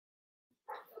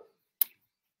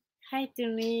Hi,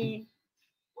 Tony.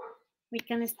 We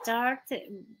can start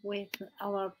with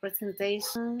our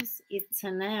presentations. It's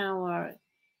an hour.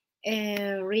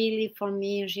 Really, for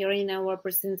me, sharing our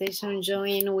presentation,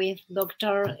 join with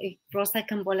Dr. Rosa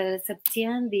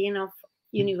Campoalegre, Dean of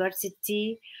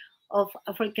University of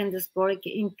African Diasporic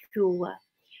in Cuba.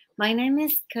 My name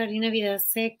is Karina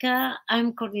Bidaseca.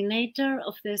 I'm coordinator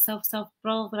of the South-South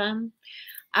program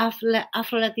of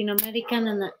Afro-Latin American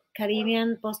and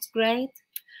Caribbean postgrad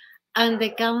and the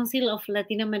Council of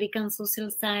Latin American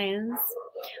Social Science.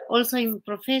 Also, I'm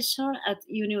professor at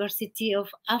University of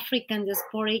African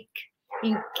Diasporic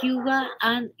in Cuba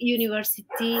and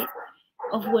University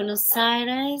of Buenos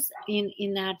Aires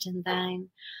in Argentina.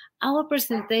 Our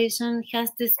presentation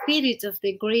has the spirit of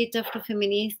the great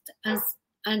Afrofeminists as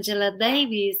Angela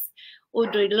Davis,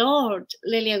 Audre Lorde,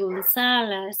 Lelia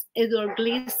Gonzalez, Edward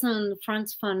Gleason,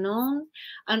 Frantz Fanon,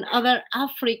 and other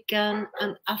African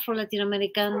and Afro-Latin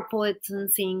American poets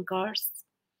and thinkers.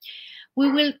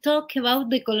 We will talk about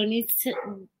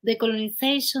decolonization,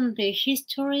 the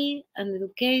history and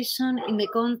education in the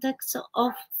context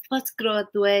of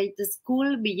postgraduate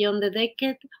school beyond the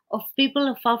decade of people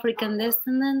of African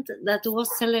descent that was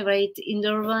celebrated in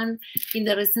Durban in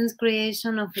the recent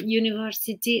creation of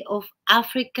University of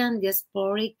African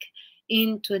Diasporic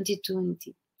in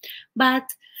 2020. But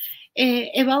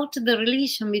about the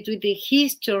relation between the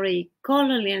history,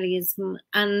 colonialism,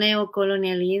 and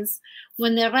neocolonialism,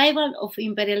 when the arrival of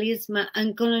imperialism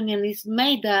and colonialism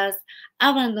made us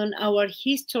abandon our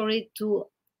history to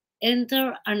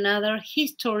enter another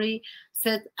history,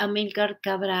 said Amilcar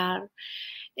Cabral.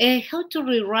 How to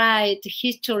rewrite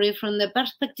history from the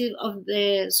perspective of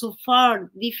the so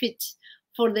far defeat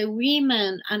for the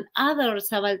women and other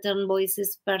subaltern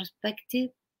voices perspective?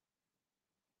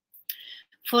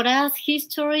 For us,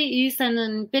 history is an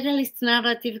imperialist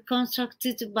narrative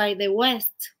constructed by the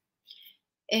West.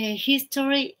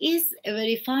 History is a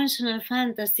very functional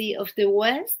fantasy of the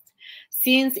West,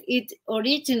 since it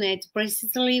originates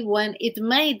precisely when it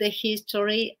made the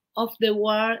history of the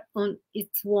war on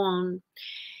its own.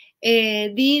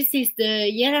 This is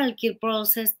the hierarchical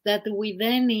process that we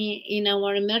deny in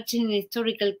our emerging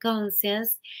historical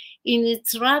conscience, in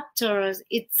its ruptures,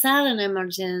 its sudden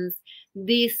emergence,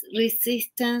 this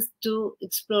resistance to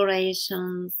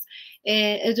explorations.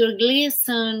 Edward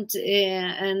Gleason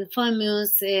and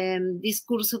famous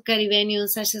Discurso Caribeño,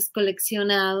 Ensayos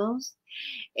Coleccionados,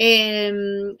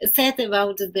 said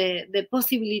about the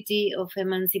possibility of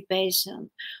emancipation.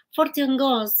 For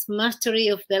Thiong'o's mastery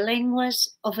of the language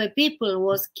of a people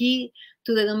was key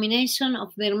to the domination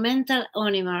of their mental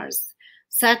universe,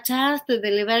 such as the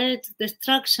deliberate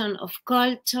destruction of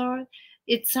culture,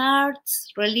 its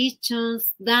arts,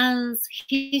 religions, dance,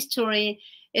 history,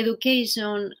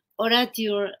 education,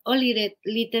 orature, or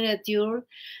literature.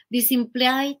 This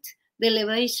implied the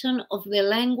elevation of the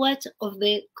language of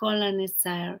the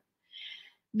colonizer.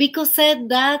 Because said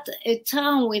that a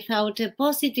town without a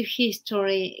positive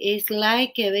history is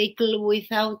like a vehicle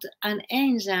without an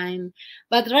engine,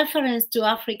 but reference to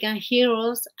African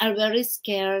heroes are very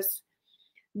scarce.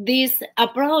 This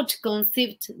approach,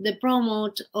 conceived the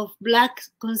promote of Black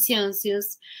conscience,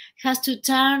 has to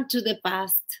turn to the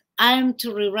past, aimed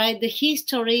to rewrite the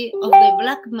history of the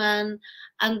Black man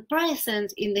and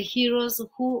present in the heroes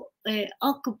who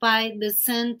occupy the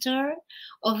center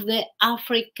of the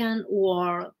African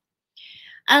world.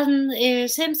 And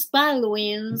James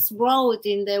Baldwin wrote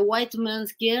in The White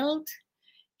Man's Guild,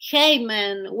 "Hey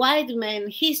man, white man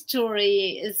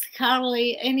history is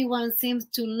hardly anyone seems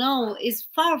to know, is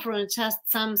far from just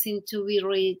something to be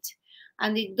read,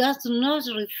 and it does not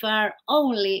refer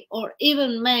only or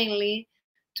even mainly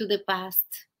to the past.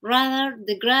 Rather,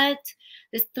 the great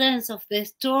strength of the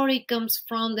story comes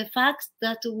from the fact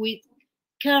that we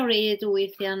carry it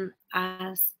within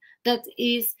us, that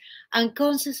is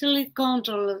unconsciously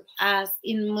controls us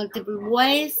in multiple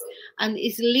ways and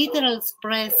is literal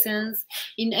presence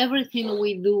in everything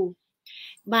we do."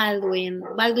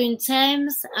 Baldwin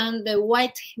James and the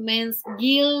White Men's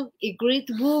Guild, a great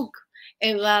book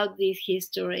about this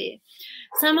history.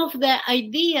 Some of the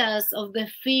ideas of the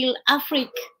film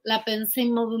Afrique, la Pensée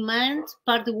movement,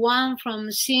 part 1 from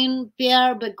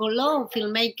Jean-Pierre Becolot,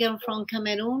 filmmaker from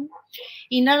Cameroon.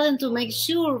 In order to make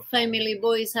sure family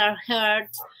voices are heard,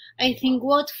 I think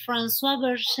what François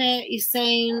Berger is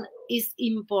saying is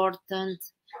important.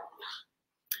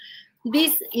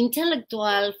 This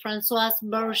intellectual, François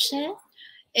Berger,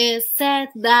 said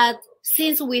that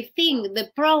since we think the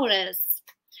progress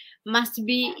must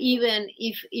be, even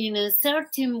if in a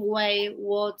certain way,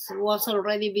 what was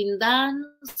already been done,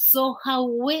 so how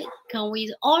can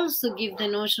we also give the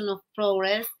notion of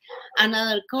progress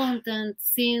another content,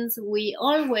 since we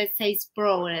always say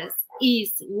progress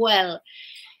is, well,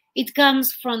 it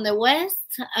comes from the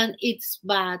West and it's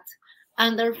bad.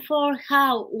 And therefore,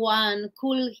 how one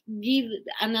could give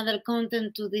another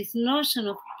content to this notion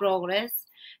of progress,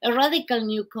 a radical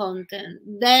new content.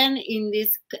 Then in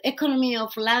this economy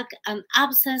of lack and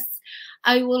absence,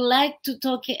 I would like to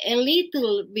talk a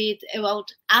little bit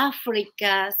about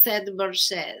Africa, said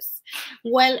Borges.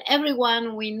 Well,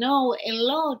 everyone we know, a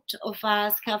lot of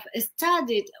us have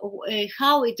studied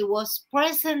how it was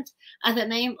present as the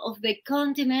name of the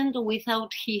continent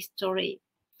without history.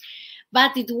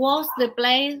 But it was the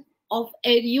place of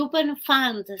a European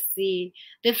fantasy,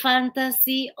 the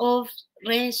fantasy of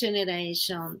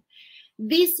regeneration.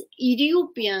 This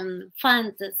European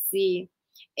fantasy,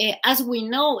 as we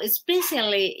know,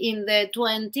 especially in the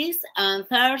 20s and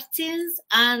 30s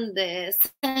and the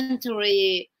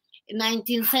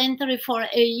 19th century, for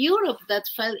a Europe that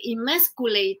felt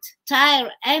emasculate,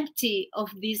 tired, empty of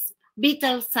this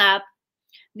vital sap.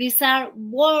 These are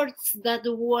words that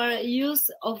were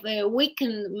used of a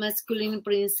weakened masculine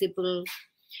principle.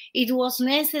 It was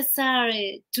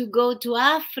necessary to go to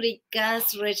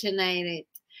Africa's regenerated.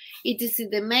 It is a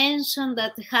dimension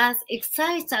that has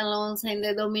existed alongside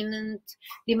the dominant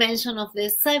dimension of the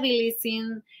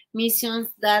civilizing missions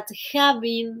that have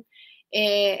been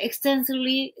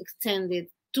extensively extended.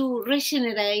 To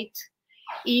regenerate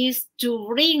is to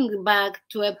bring back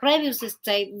to a previous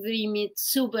state deemed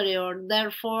superior.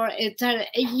 Therefore, a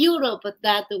Europe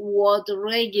that would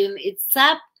regain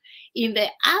itself in the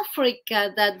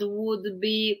Africa that would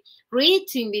be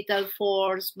rich in vital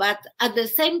force, but at the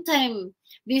same time,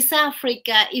 this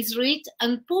Africa is rich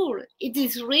and poor. It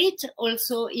is rich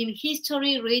also in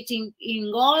history, rich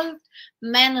in gold,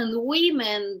 men and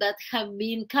women that have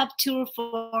been captured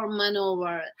for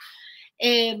maneuver.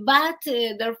 But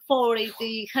therefore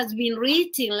it has been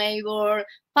rich in labor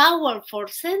power for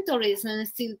centuries, and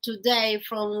still today,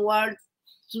 from war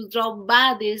to drop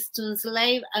bodies, to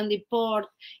enslave and deport,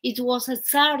 it was a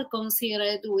tsar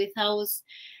considered without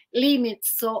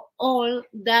limits. So all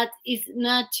that its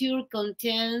nature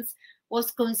contains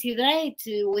was considered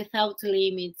without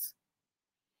limits.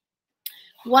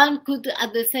 One could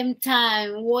at the same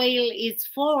time wail its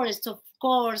forest, of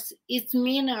course, its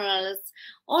minerals,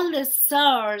 all the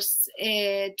stars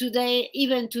today,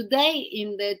 even today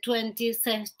in the 20th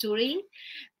century,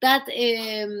 that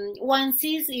one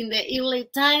sees in the early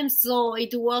times. So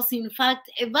it was in fact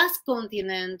a vast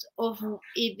continent of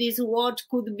this what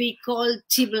could be called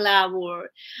cheap labor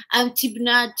and cheap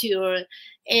nature.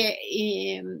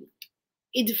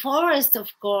 Its forest, of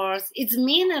course, its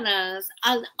minerals,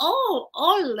 and all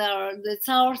the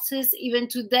sources, even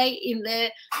today in the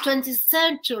 20th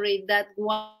century, that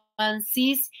one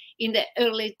sees in the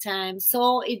early times.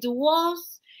 So it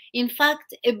was, in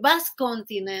fact, a vast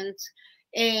continent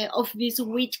of this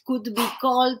which could be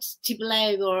called cheap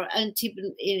labor and cheap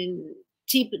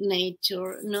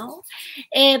nature, no?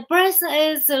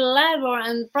 Priceless labor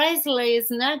and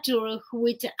priceless nature,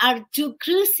 which are two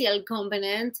crucial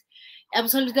components,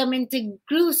 absolutely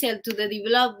crucial to the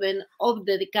development of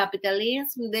the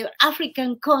capitalism. The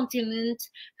African continent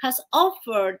has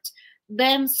offered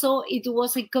them, so it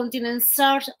was a continent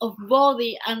source of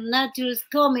body and nature's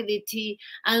commodity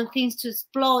and things to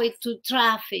exploit, to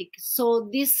traffic. So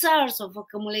this source of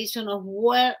accumulation of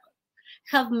wealth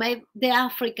have made the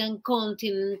African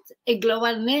continent a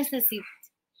global necessity.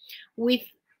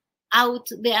 Without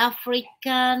the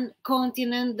African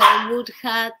continent, there would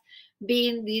have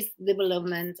been this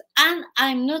development. And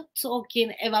I'm not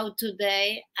talking about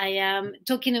today, I am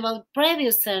talking about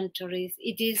previous centuries.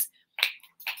 It is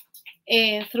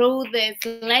through the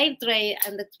slave trade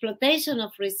and the exploitation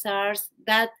of resources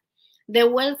that the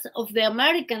wealth of the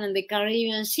American and the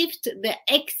Caribbean shift the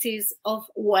axis of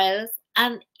wealth.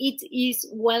 And it is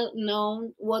well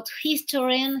known what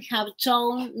historians have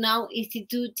shown now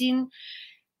instituting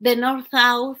the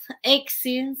North-South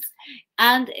axis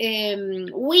and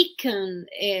weaken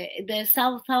the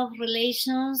South-South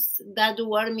relations that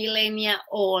were millennia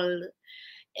old,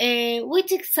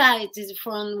 which excited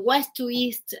from west to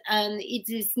east, and it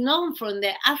is known from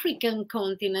the African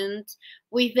continent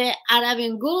with the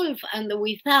Arabian Gulf and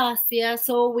with Asia.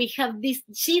 So we have this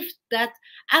shift that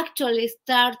actually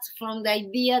starts from the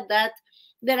idea that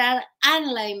there are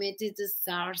unlimited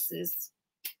sources.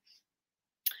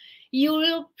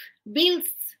 Europe builds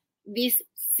this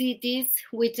cities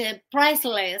with a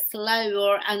priceless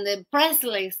labor and a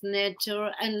priceless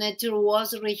nature, and nature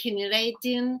was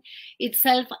regenerating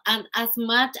itself and as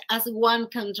much as one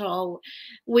can draw.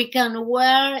 We can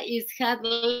where it had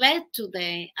led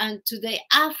today, and today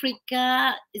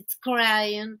Africa is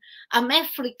crying,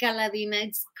 Africa Latina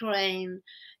is crying.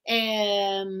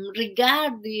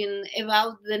 Regarding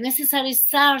about the necessary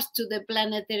source to the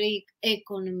planetary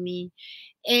economy.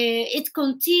 It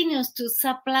continues to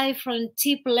supply from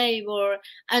cheap labor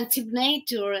and cheap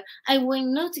nature. I will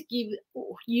not give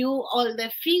you all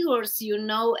the figures you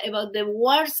know about the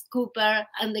worst copper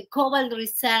and the cobalt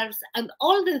reserves and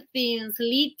all the things,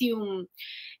 lithium,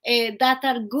 that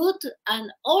are good,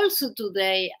 and also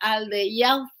today all the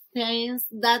young things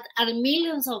that are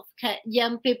millions of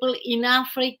young people in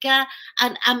Africa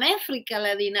and Africa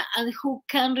Latina, and who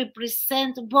can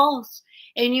represent both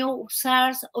a new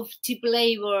source of cheap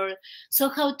labor. So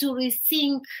how to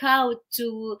rethink how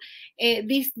to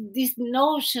this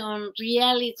notion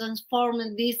really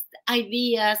transform these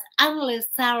ideas, endless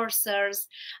sources,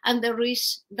 and the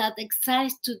rich that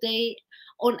exist today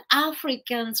on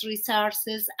Africans'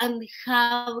 resources, and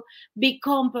have be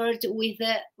compared with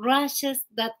the rushes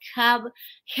that have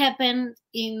happened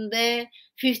in the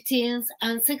 15th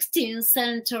and 16th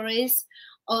centuries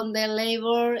on the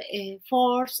labor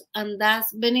force, and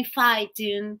thus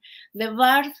benefiting the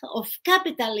birth of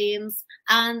capitalism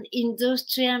and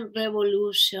industrial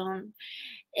revolution.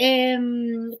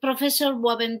 Professor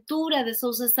Boaventura de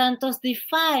Sousa Santos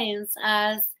defines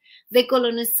as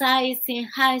decolonizing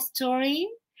history,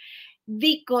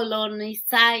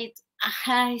 decolonized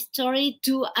history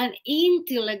to an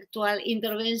intellectual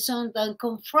intervention that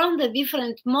confront the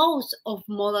different modes of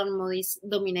modern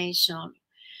domination.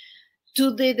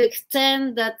 To the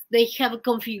extent that they have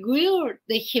configured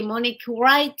the hegemonic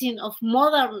writing of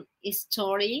modern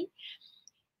history,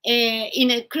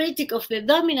 in a critique of the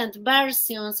dominant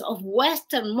versions of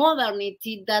Western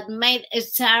modernity that made a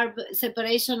sharp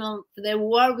separation of the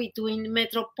war between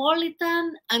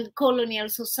metropolitan and colonial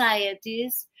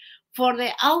societies. For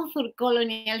the author,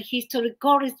 colonial history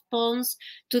corresponds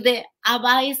to the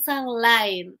abyssal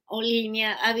line or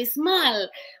linea abysmal,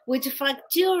 which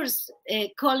fractures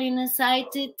colonized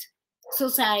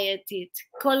societies.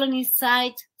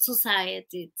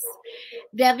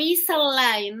 The abyssal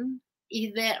line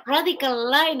is the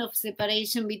radical line of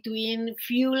separation between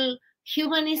full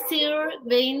humanized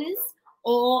beings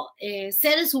o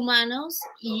seres humanos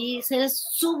y seres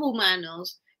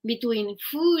subhumanos, between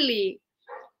fully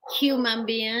human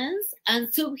beings and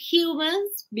subhuman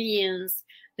beings,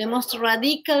 the most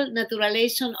radical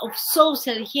naturalization of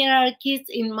social hierarchies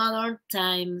in modern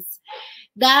times.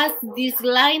 Thus, this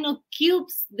line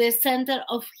occupies the center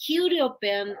of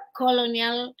European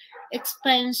colonial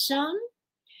expansion,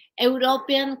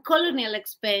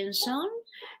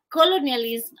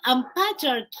 colonialism, and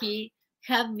patriarchy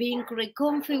have been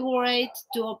reconfigured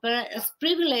to operate as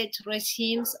privileged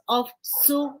regimes of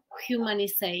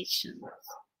subhumanization.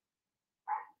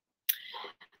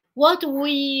 What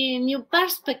new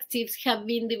perspectives have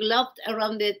been developed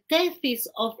around the thesis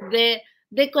of the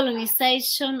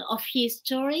decolonization of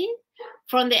history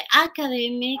from the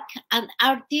academic and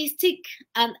artistic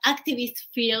and activist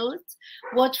fields?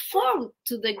 What form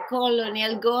to the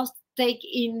colonial ghost take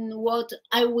in what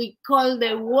I will call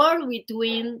the war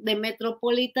between the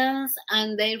metropolitans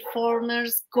and their former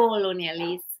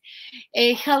colonialists?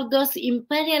 How does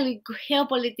imperial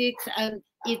geopolitics and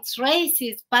its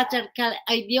racist patriarchal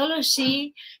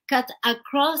ideology cut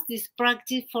across this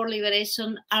practice for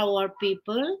liberation of our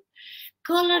people?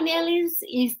 Colonialism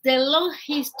is the long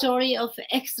history of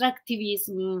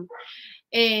extractivism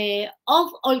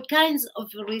of all kinds of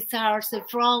resources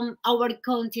from our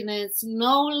continent's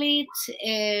knowledge,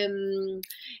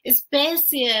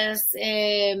 species,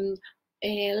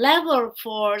 labor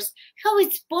force. How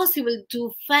it's possible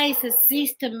to face a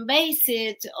system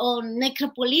based on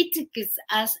necropolitics,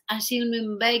 as Achille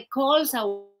Mbembe calls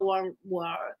our world?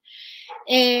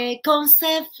 A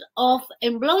concept of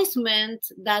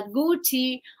embellishment that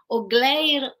Gucci or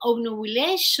glare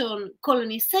obnubilation,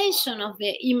 colonization of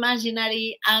the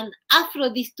imaginary, and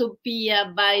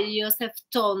Afrodystopia by Joseph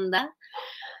Tonda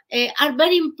are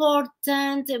very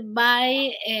important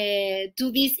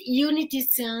to this unity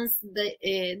since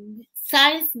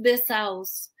the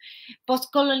South.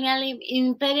 Postcolonial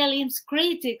imperialism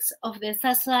critics of the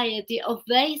society of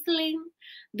Baseline,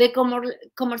 the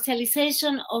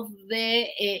commercialization of the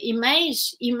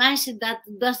image that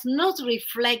does not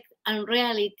reflect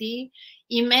unreality,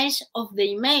 image of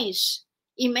the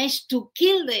image to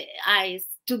kill the eyes,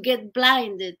 to get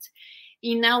blinded.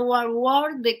 in our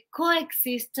world, the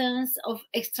coexistence of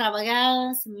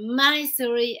extravagance,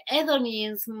 misery,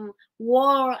 hedonism,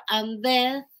 war, and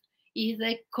death is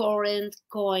the current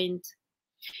point.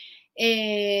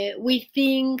 We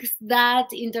think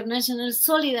that international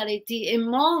solidarity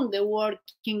among the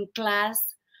working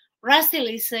class,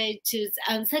 racialized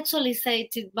and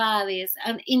sexualized bodies,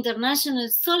 and international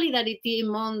solidarity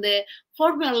among the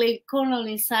formerly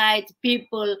colonized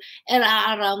people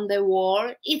around the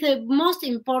world is the most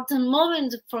important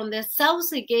movement from the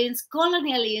South against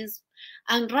colonialism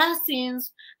and racism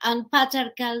and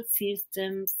patriarchal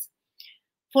systems.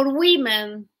 For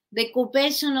women, the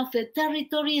occupation of the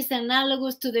territory is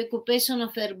analogous to the occupation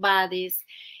of their bodies.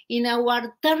 In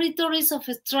our territories of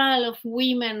struggle of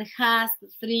women has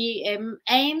three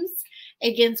aims: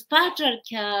 against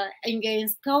patriarchy,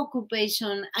 against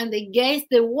co-occupation, and against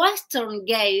the Western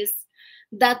gaze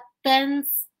that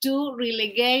tends to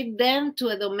relegate them to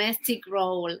a domestic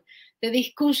role. The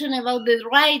discussion about the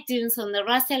writings on the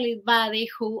racialized body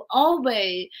who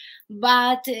obey,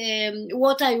 but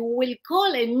what I will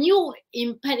call a new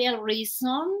imperial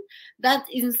reason that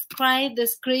inscribed the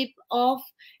script of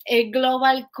a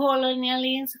global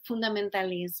colonialism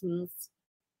fundamentalisms.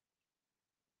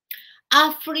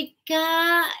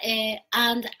 Africa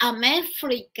and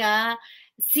Amafrica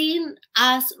seen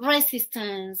as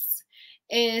resistance.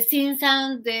 Since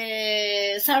and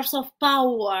the source of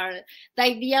power, the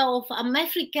idea of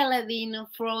Amafrica Ladino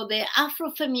for the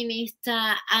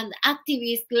Afrofeminista and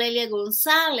activist Lelia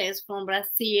Gonzalez from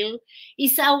Brazil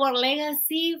is our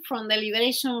legacy from the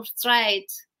liberation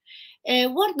strides.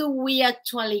 What do we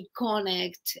actually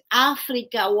connect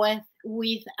Africa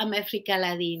with Amafrica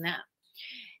Ladina?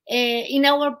 In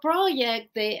our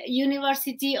project, the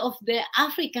University of the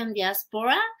African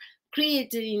Diaspora,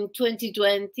 created in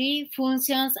 2020,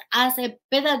 functions as a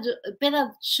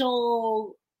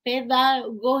pedagogical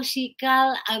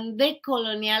and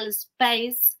decolonial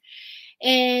space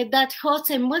that hosts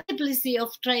a multiplicity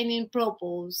of training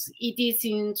purposes. It is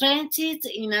entrenched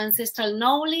in ancestral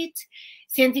knowledge,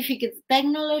 scientific and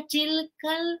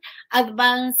technological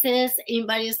advances in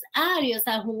various areas,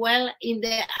 as well in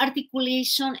the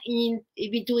articulation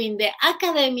between the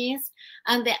academies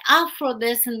and the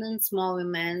Afrodescendence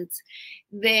movement.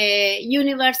 The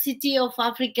University of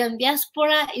African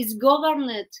Diaspora is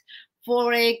governed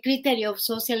for a criteria of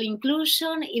social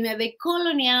inclusion in a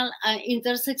decolonial and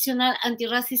intersectional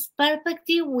anti-racist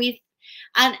perspective with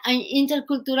an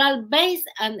intercultural base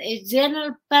and a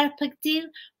general perspective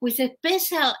with a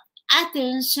special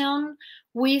attention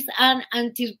with an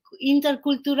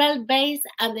intercultural base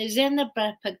and a gender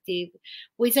perspective,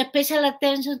 with a special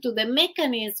attention to the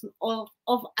mechanism of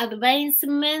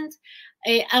advancement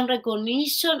and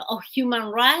recognition of human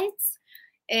rights.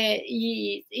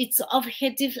 Its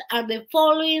objectives are the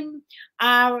following: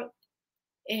 are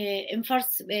in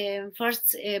first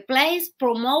place,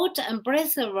 promote and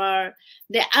preserve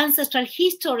the ancestral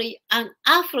history and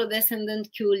Afro-descendant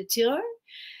culture.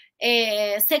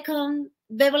 Second,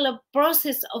 develop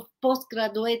process of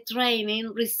postgraduate training,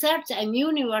 research and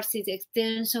university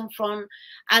extension from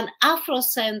an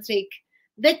Afrocentric,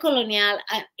 decolonial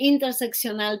and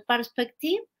intersectional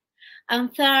perspective.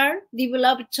 And third,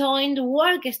 develop joint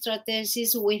work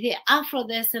strategies with the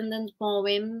Afro-descendant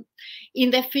movement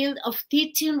in the field of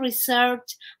teaching,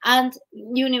 research, and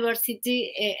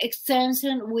university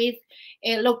extension with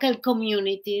local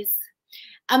communities.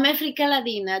 Amafrica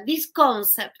Ladina, this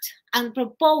concept and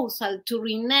proposal to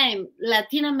rename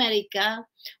Latin America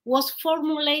was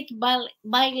formulated by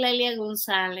Lelia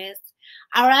Gonzalez,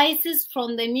 arises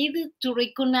from the need to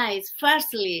recognize,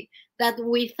 firstly, that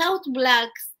without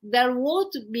Blacks, there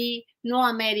would be no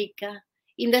America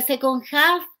in the second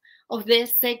half of the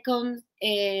second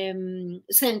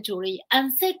century.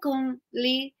 And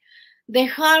secondly, the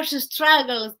harsh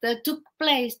struggles that took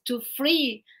place to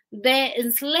free the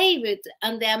enslaved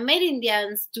and the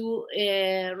Amerindians to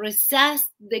resist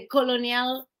the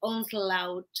colonial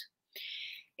onslaught.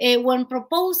 When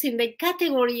proposing the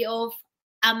category of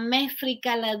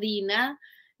Amafrica Ladina,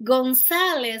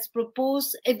 Gonzalez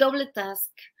proposed a double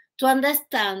task: to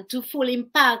understand to full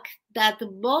impact that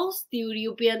both the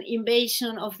European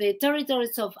invasion of the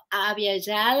territories of Abya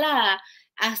Yala,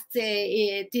 as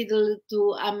the title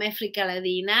to Amafrica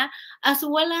Ladina, as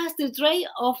well as the trade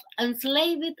of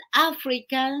enslaved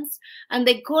Africans and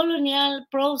the colonial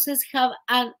process have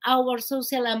our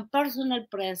social and personal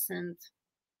present,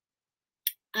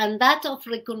 and that of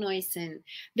recognizing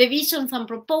the visions and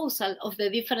proposals of the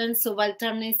different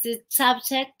subalternative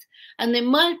subjects and the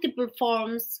multiple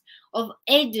forms of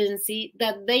agency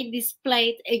that they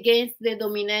displayed against the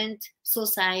dominant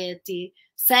society.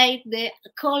 said the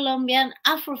Colombian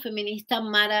Afrofeminista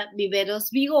Mara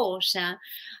Viveros Vigoya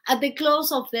at the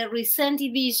close of the recent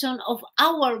edition of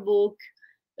our book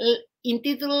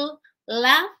entitled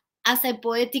Love as a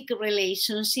Poetic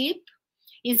Relationship,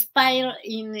 inspired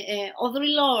in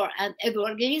Audre Lorde and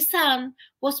Edward Glissant,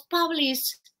 was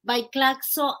published by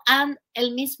CLACSO and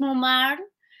El Mismo Mar,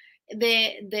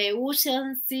 the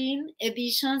Ushenzin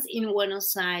editions in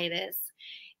Buenos Aires.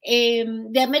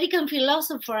 The American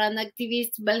philosopher and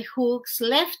activist Bell Hooks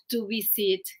left to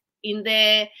visit in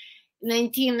the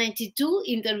 1992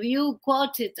 interview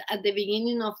quoted at the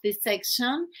beginning of this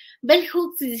section. Bell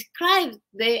Hooks described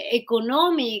the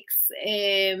economics,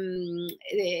 the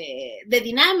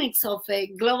dynamics of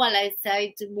a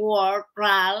globalized world,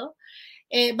 RAL,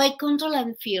 by control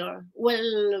and fear.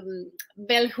 Well,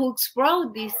 Bell Hooks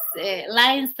wrote this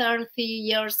line 30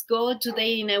 years ago.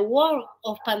 Today, in a world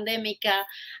of pandemic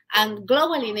and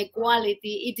global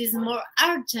inequality, it is more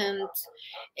urgent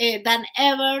than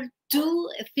ever to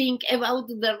think about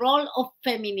the role of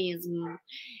feminism.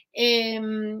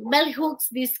 Bell Hooks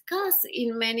discussed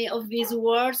in many of these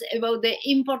words about the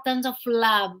importance of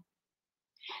love.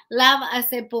 Love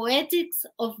as a poetics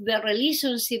of the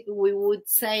relationship, we would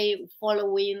say,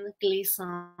 following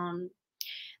Glissant.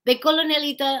 The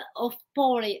coloniality of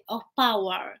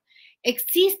power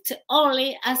exists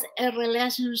only as a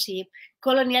relationship.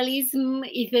 Colonialism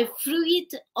is the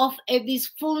fruit of a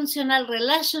dysfunctional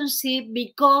relationship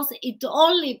because it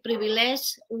only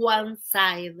privileges one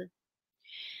side.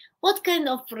 What kind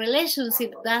of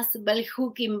relationship does Bell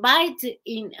Hooks invite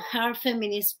in her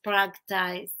feminist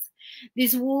practice?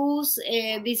 This would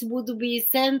be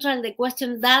central, the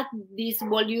question that this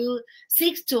volume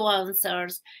seeks to answer.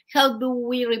 How do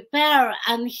we repair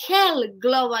and heal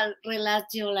global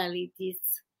relationalities?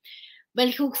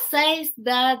 Bell Hooks says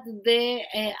that the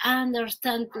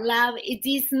understand love, it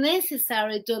is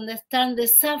necessary to understand the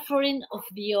suffering of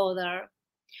the other.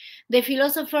 The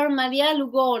philosopher Maria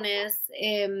Lugones,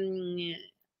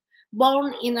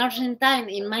 born in Argentina,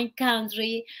 in my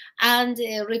country, and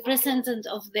representative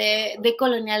of the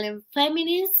decolonial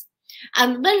feminists,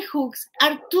 and Bell Hooks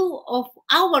are two of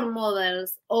our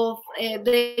models of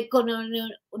decolonial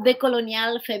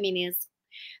feminism.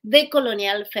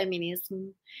 Decolonial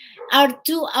feminism are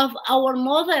two of our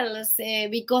models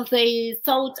because they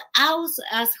thought out,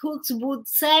 as Hooks would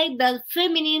say, that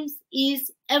feminism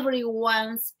is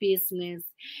everyone's business.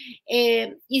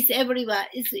 Is everybody,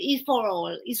 is for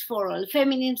all, is for all.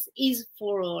 Feminism is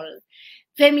for all.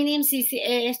 Feminism is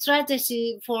a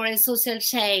strategy for a social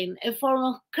change, a form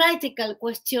of critical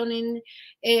questioning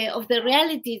of the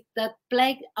realities that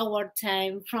plague our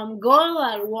time, from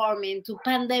global warming to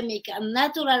pandemic and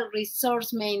natural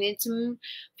resource management,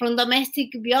 from domestic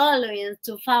violence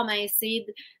to femicide.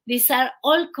 These are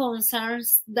all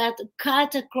concerns that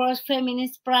cut across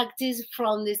feminist practice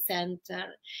from the center.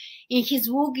 In his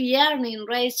book, Yearning,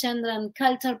 Race, Gender, and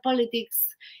Culture Politics,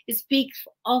 he speaks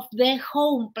of the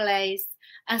home place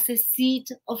as a seat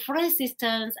of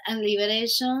resistance and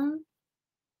liberation,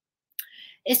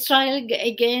 a struggle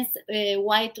against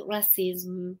white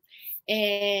racism.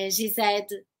 She said,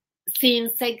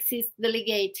 since sexist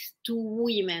delegate to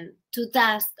women to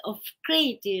task of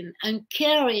creating and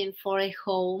caring for a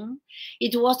home,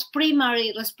 it was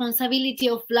primary responsibility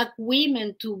of Black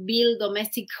women to build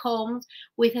domestic homes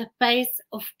with a space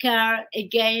of care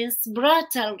against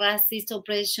brutal racist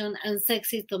oppression and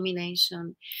sexist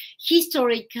domination.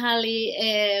 Historically,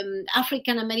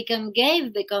 African American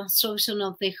gave the construction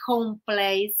of the home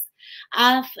place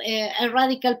as a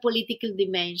radical political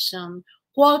dimension.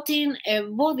 Quoting a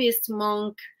Buddhist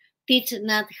monk, Thich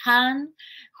Nhat Hanh,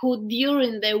 who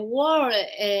during the war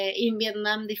in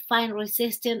Vietnam defined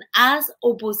resistance as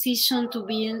opposition to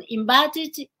being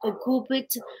invaded, occupied,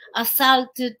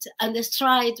 assaulted, and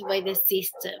destroyed by the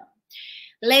system.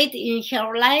 Late in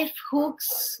her life,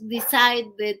 Hooks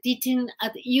decided that teaching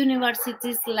at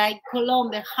universities like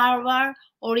Columbia, Harvard,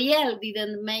 or Yale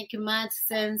didn't make much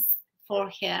sense for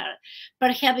her.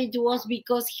 Perhaps it was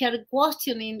because her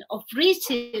questioning of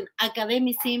reaching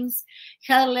academicism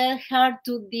had led her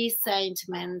to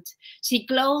disengagement. She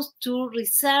closed to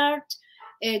research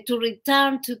to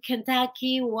return to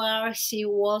Kentucky, where she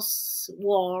was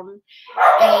born,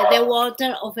 the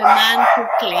water of a man who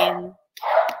cleaned.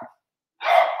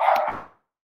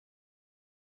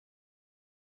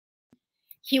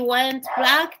 He went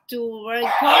back to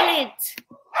recall it.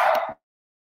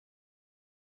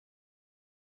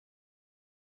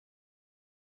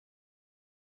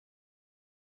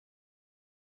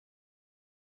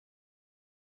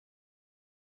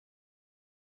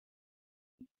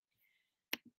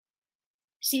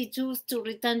 she chose to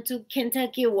return to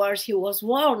Kentucky, where she was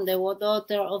born, the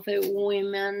daughter of a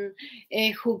woman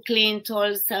who cleaned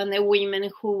tools and a woman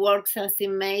who works as a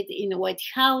maid in the White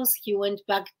House. He went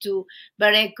back to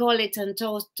Berkeley College and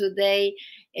chose today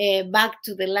back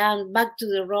to the land, back to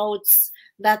the roads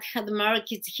that had marked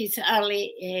his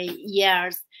early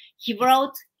years. He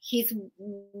brought his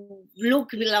book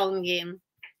belonging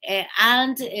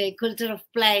and culture of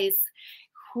place,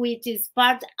 which is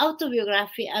part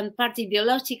autobiography and part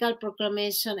ideological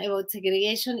proclamation about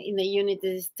segregation in the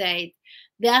United States.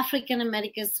 The African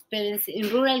American experience in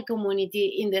rural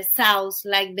community in the South,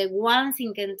 like the ones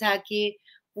in Kentucky,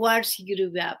 where she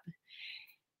grew up.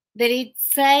 That it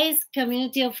says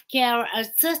community of care are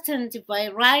sustained by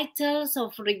rituals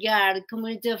of regard.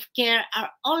 Community of care are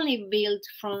only built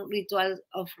from rituals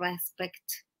of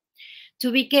respect. To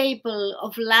be capable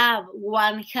of love,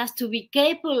 one has to be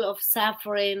capable of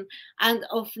suffering and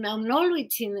of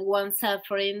acknowledging one's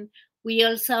suffering. We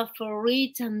all suffer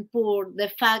rich and poor. The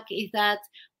fact is that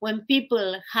when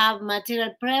people have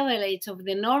material privilege of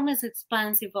the enormous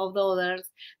expansive of others,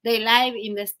 they live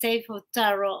in the state of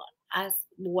terror as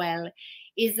well.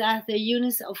 Is as the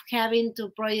units of having to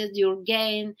project your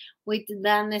gain with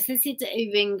the necessity of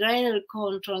even greater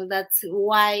control. That's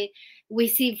why we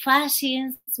see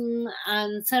fascism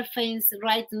and surfing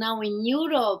right now in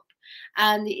Europe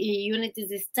and in United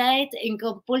States in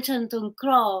compulsion to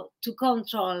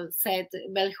control, said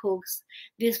Bell Hooks.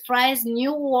 This phrase,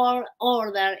 New World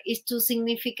Order, is too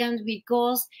significant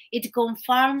because it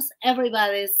confirms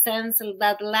everybody's sense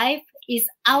that life is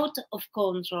out of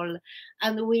control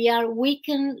and we are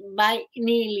weakened by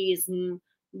nihilism,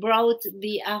 brought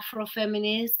the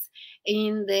Afrofeminists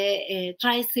in the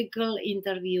tricycle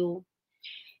interview.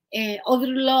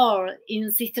 Audre Lorde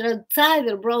in Sister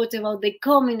Outsider wrote about the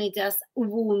community as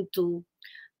Ubuntu.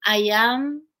 I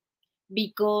am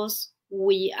because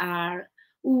we are.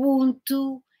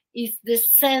 Ubuntu is the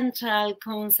central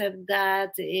concept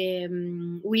that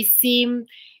we see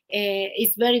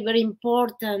is very, very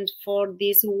important for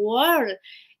this world.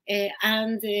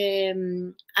 And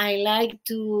I like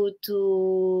to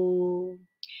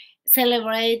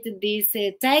celebrate this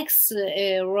text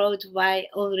wrote by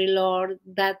Audre Lorde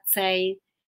that say,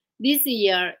 this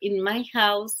year in my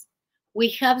house, we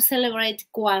have celebrated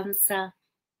Kwanzaa,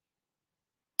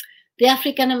 the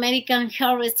African American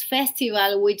Harvest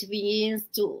Festival, which begins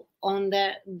on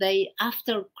the day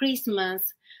after Christmas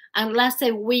and lasts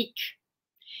a week.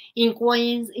 In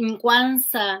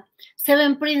Kwanzaa,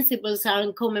 7 principles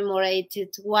are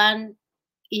commemorated, one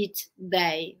each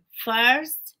day.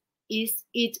 First is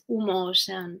its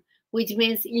emotion, which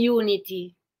means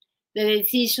unity, the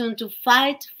decision to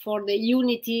fight for the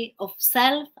unity of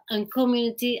self and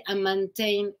community and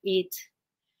maintain it.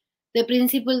 The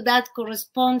principle that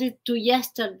corresponded to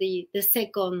yesterday, the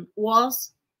second,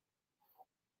 was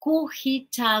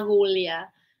kuhitagulia,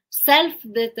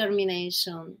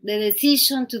 self-determination, the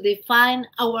decision to define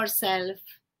ourselves,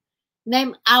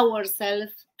 name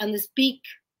ourselves, and speak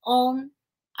on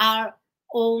our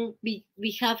own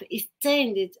behalf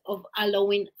instead of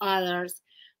allowing others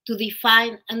to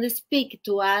define and speak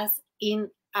to us in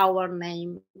our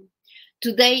name.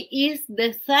 Today is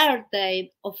the 3rd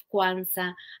day of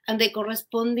Kwanzaa, and the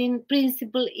corresponding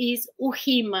principle is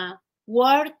Uhima,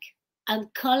 work and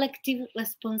collective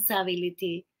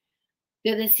responsibility,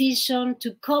 the decision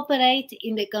to cooperate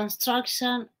in the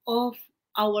construction of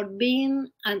our being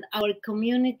and our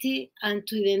community and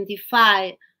to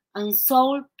identify and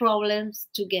solve problems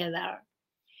together.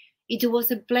 It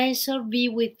was a pleasure to be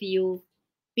with you.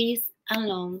 Peace and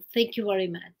love. Thank you very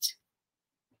much.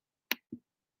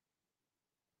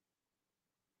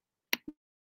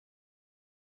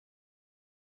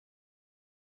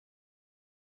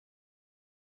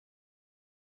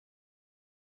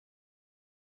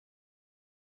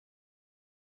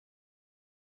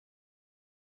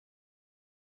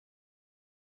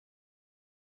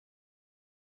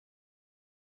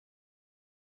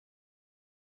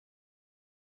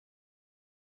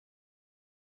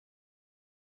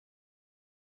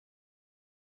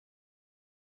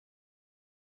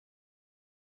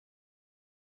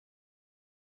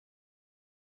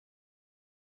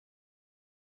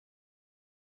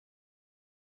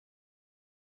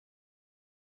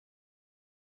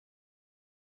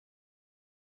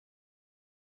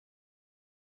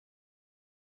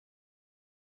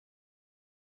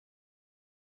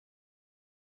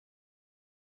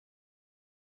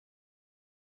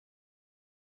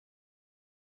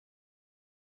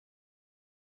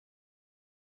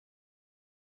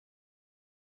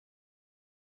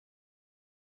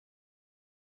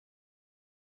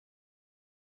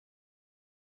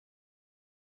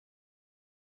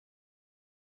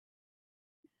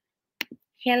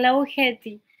 Hello,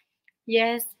 Hetty.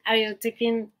 Yes, are you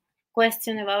taking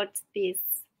question about this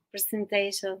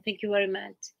presentation? Thank you very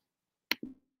much.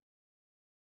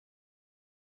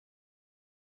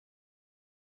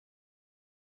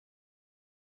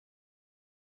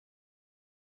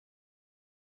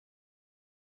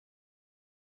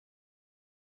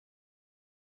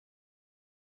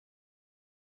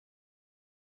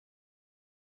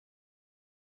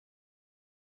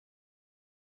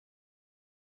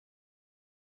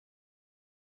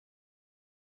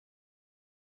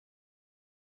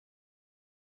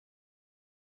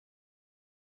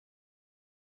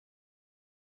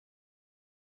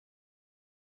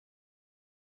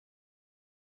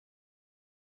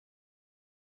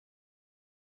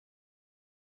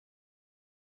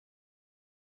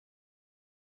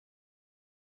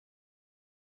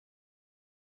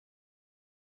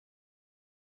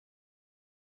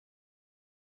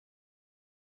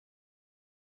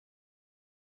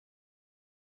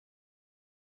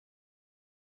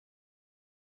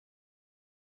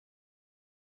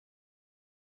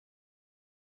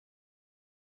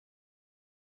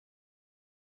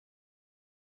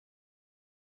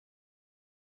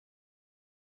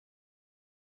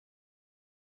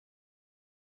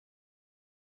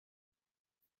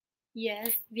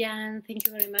 Yes, Diane, thank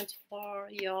you very much for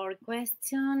your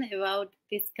question about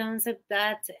this concept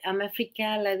that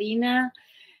Africa Latina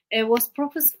was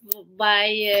proposed by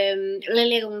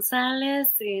Lelia Gonzalez,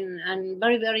 a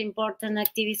very, very important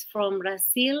activist from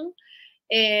Brazil,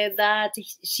 that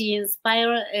she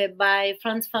inspired by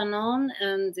Frantz Fanon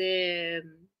and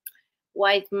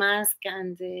White Mask,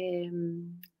 and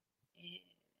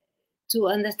to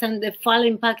understand the full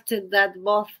impact that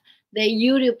both the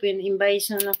European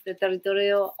invasion of the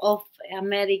territory of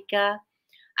America,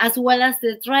 as well as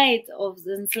the trade of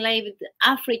the enslaved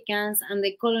Africans and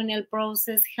the colonial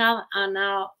process have on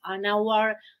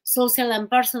our social and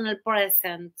personal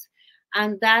present,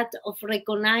 and that of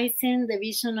recognizing the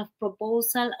vision of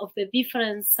proposal of the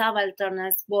different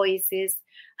subaltern voices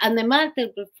and the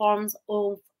multiple forms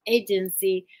of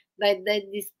agency that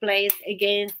displays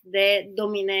against the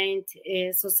dominant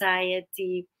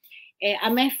society.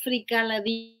 Africa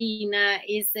Latina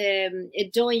is a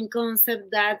joint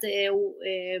concept that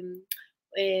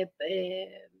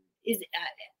is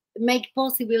make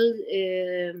possible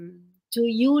to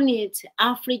unite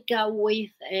Africa with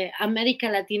America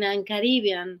Latina and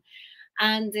Caribbean.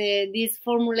 And this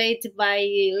formulated by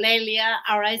Lelia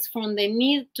arises from the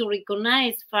need to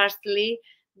recognize, firstly,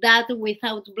 that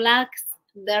without blacks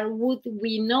there would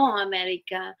be no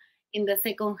America in the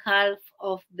second half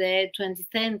of the 20th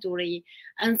century.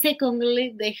 And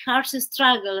secondly, the harsh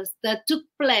struggles that took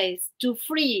place to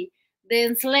free the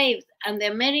enslaved and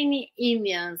the American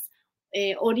Indians,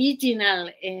 original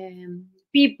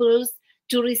peoples,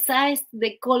 to resist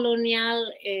the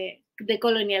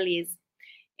colonialism.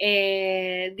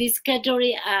 This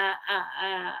category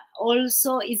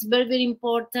also is very, very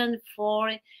important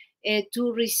for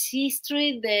to register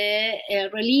the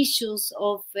religions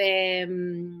of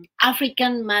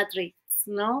African matrix,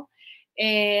 no,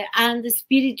 and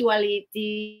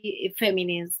spirituality,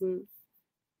 feminism.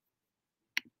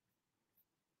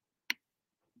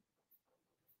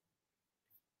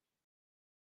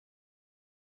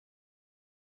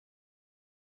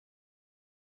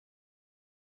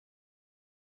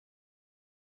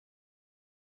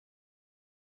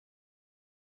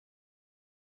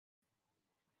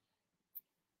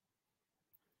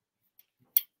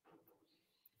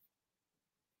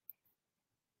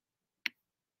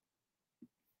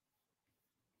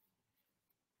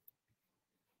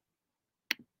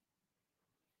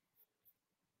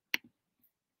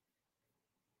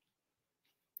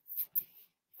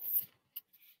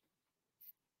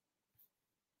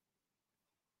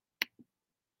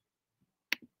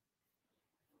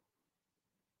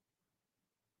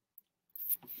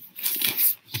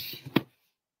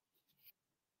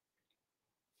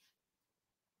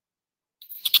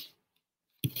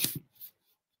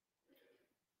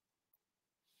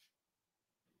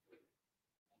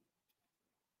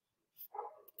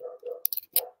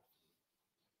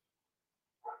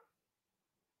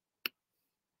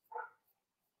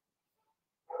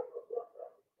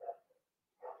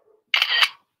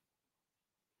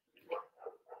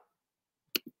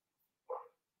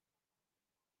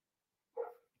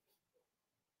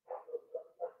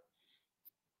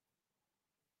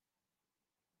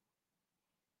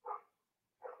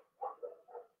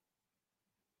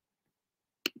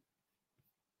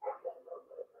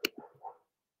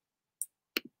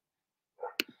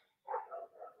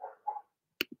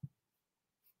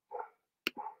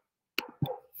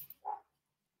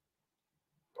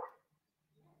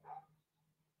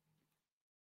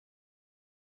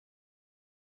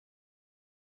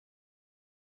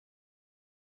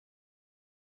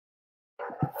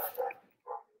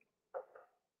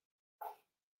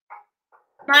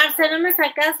 Marce, ¿no me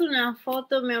sacas una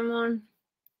foto, mi amor?